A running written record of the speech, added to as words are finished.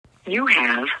You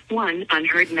have one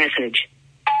unheard message.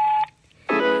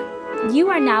 You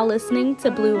are now listening to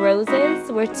Blue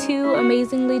Roses, where two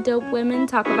amazingly dope women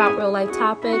talk about real life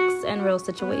topics and real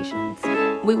situations.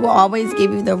 We will always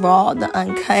give you the raw, the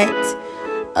uncut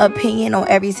opinion on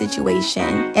every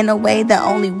situation in a way that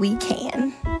only we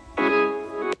can.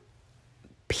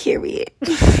 Period.